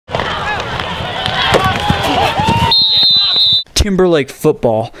Timberlake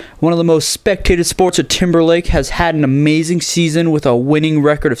football. One of the most spectated sports at Timberlake has had an amazing season with a winning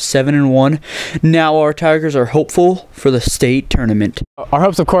record of 7-1. Now our Tigers are hopeful for the state tournament. Our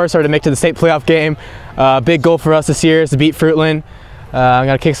hopes, of course, are to make to the state playoff game. Big goal for us this year is to beat Fruitland. I'm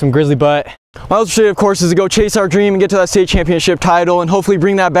going to kick some Grizzly butt. My ultimate state, of course, is to go chase our dream and get to that state championship title and hopefully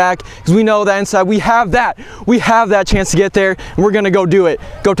bring that back, because we know that inside we have that chance to get there, and we're going to go do it.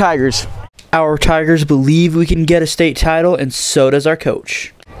 Go Tigers. Our Tigers believe we can get a state title, and so does our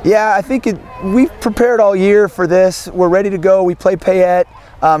coach. Yeah, I think we've prepared all year for this. We're ready to go. We play Payette.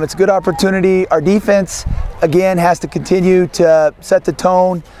 It's a good opportunity. Our defense, again, has to continue to set the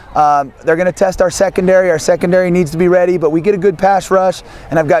tone. They're going to test our secondary. Our secondary needs to be ready, but we get a good pass rush,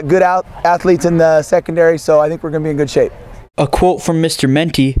 and I've got good athletes in the secondary, so I think we're going to be in good shape. A quote from Mr.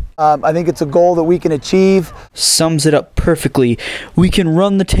 Menti. I think it's a goal that we can achieve. Sums it up perfectly. We can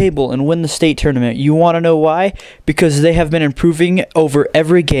run the table and win the state tournament. You want to know why? Because they have been improving over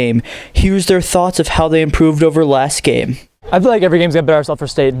every game. Here's their thoughts of how they improved over last game. I feel like every game's got better ourselves for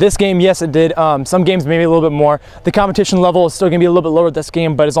state. This game, yes, it did. Some games maybe a little bit more. The competition level is still going to be a little bit lower this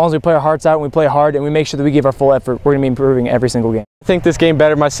game, but as long as we play our hearts out and we play hard and we make sure that we give our full effort, we're going to be improving every single game. I think this game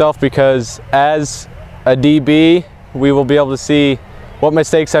bettered myself because as a DB, we will be able to see what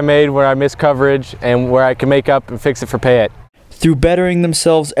mistakes I made, where I missed coverage, and where I can make up and fix it for Payette. Through bettering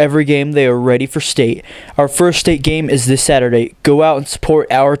themselves every game, they are ready for state. Our first state game is this Saturday. Go out and support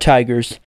our Tigers.